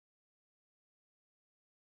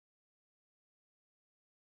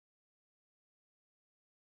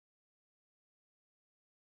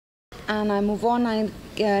And I move on.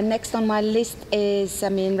 Next on my list is,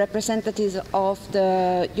 representatives of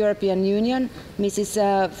the European Union,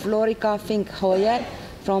 Mrs. Florika Fink-Hooijer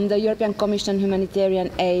from the European Commission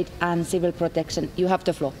Humanitarian Aid and Civil Protection. You have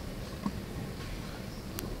the floor.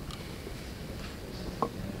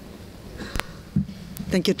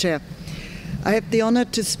 Thank you, Chair. I have the honor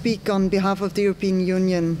to speak on behalf of the European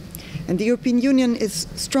Union. And the European Union is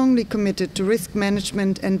strongly committed to risk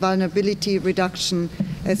management and vulnerability reduction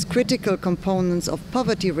as critical components of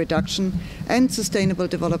poverty reduction and sustainable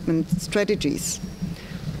development strategies.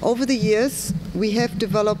 Over the years, we have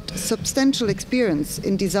developed substantial experience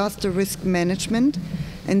in disaster risk management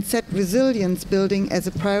and set resilience building as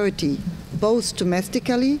a priority, both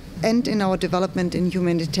domestically and in our development and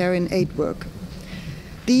humanitarian aid work.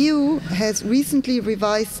 The EU has recently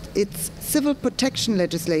revised its civil protection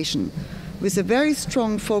legislation with a very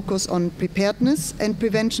strong focus on preparedness and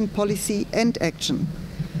prevention policy and action.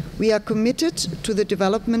 We are committed to the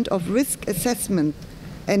development of risk assessment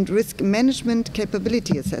and risk management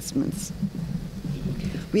capability assessments.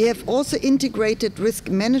 We have also integrated risk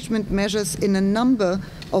management measures in a number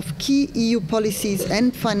of key EU policies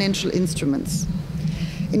and financial instruments.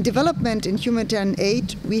 In development and humanitarian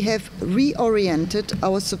aid, we have reoriented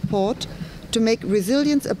our support to make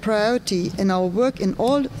resilience a priority in our work in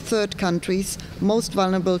all third countries most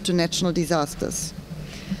vulnerable to natural disasters.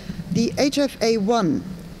 The HFA1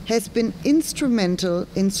 has been instrumental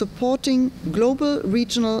in supporting global,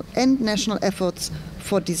 regional and national efforts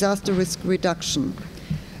for disaster risk reduction.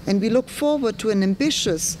 And we look forward to an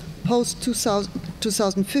ambitious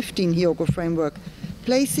post-2015 HIOGO framework,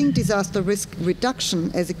 placing disaster risk reduction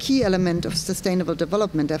as a key element of sustainable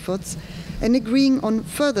development efforts and agreeing on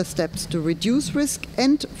further steps to reduce risk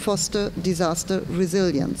and foster disaster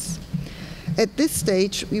resilience. At this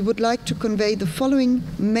stage, we would like to convey the following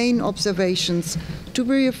main observations to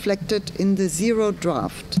be reflected in the Zero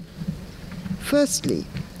draft. Firstly,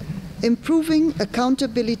 improving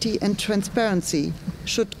accountability and transparency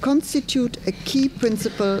should constitute a key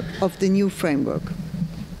principle of the new framework.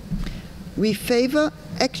 We favor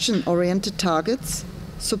action-oriented targets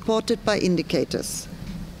supported by indicators.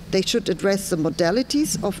 They should address the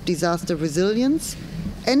modalities of disaster resilience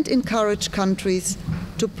and encourage countries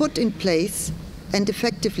to put in place and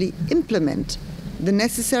effectively implement the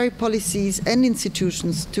necessary policies and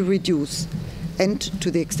institutions to reduce and,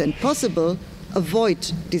 to the extent possible,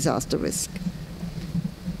 avoid disaster risk.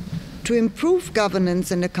 To improve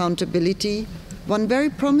governance and accountability, one very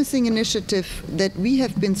promising initiative that we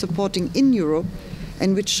have been supporting in Europe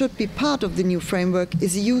and which should be part of the new framework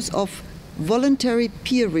is the use of voluntary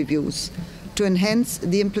peer reviews to enhance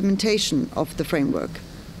the implementation of the framework.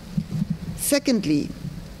 Secondly,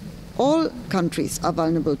 all countries are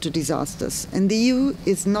vulnerable to disasters and the EU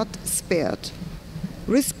is not spared.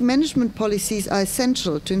 Risk management policies are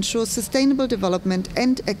essential to ensure sustainable development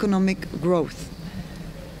and economic growth.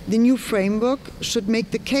 The new framework should make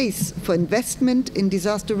the case for investment in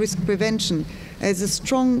disaster risk prevention as a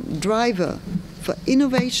strong driver for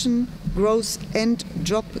innovation, growth and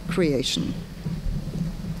job creation.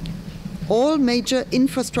 All major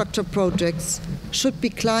infrastructure projects should be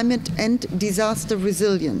climate and disaster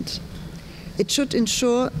resilient. It should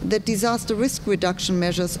ensure that disaster risk reduction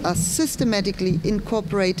measures are systematically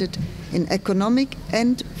incorporated in economic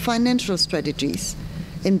and financial strategies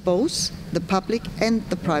in both the public and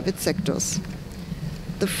the private sectors.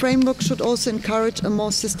 The framework should also encourage a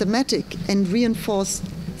more systematic and reinforced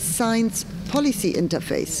science policy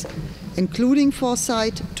interface, including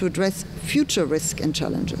foresight to address future risks and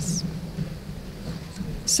challenges.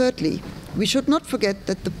 Thirdly, we should not forget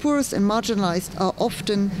that the poorest and marginalized are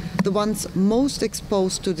often the ones most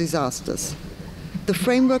exposed to disasters. The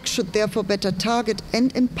framework should therefore better target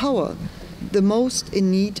and empower the most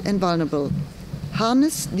in need and vulnerable,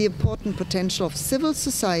 harness the important potential of civil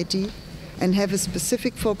society and have a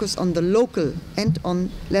specific focus on the local and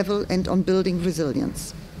on level and on building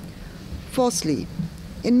resilience. Fourthly,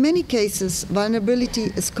 in many cases,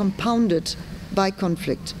 vulnerability is compounded by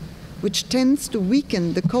conflict, which tends to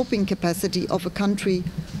weaken the coping capacity of a country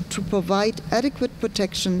to provide adequate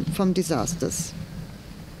protection from disasters.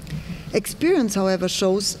 Experience, however,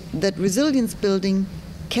 shows that resilience building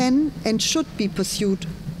can and should be pursued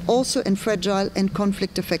also in fragile and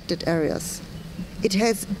conflict-affected areas. It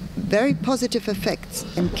has very positive effects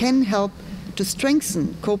and can help to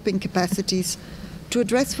strengthen coping capacities to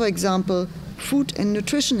address, for example, food and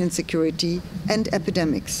nutrition insecurity and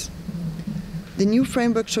epidemics. The new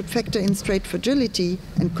framework should factor in state fragility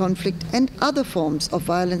and conflict and other forms of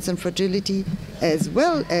violence and fragility, as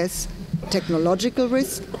well as technological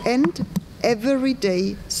risk and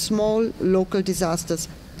everyday small local disasters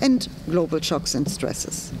and global shocks and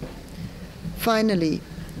stresses. Finally,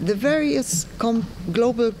 the various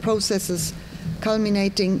global processes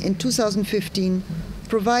culminating in 2015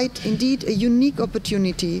 provide indeed a unique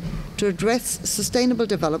opportunity to address sustainable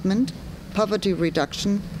development, poverty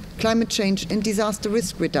reduction, climate change and disaster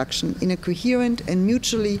risk reduction in a coherent and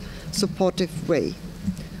mutually supportive way.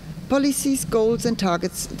 Policies, goals and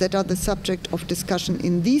targets that are the subject of discussion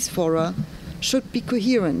in these fora should be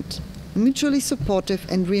coherent, mutually supportive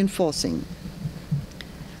and reinforcing.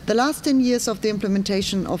 The last 10 years of the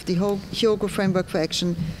implementation of the Hyogo Framework for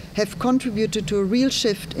Action have contributed to a real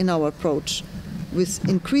shift in our approach, with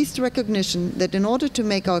increased recognition that in order to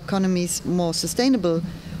make our economies more sustainable,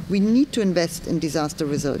 we need to invest in disaster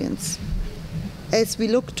resilience. As we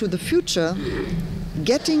look to the future,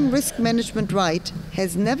 getting risk management right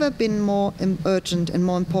has never been more urgent and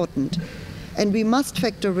more important, and we must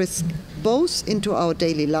factor risk both into our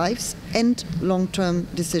daily lives and long-term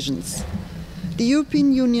decisions. The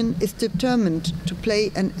European Union is determined to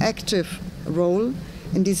play an active role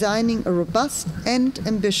in designing a robust and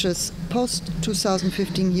ambitious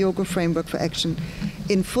post-2015 Hyogo Framework for Action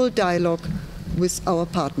in full dialogue with our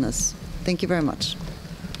partners. Thank you very much.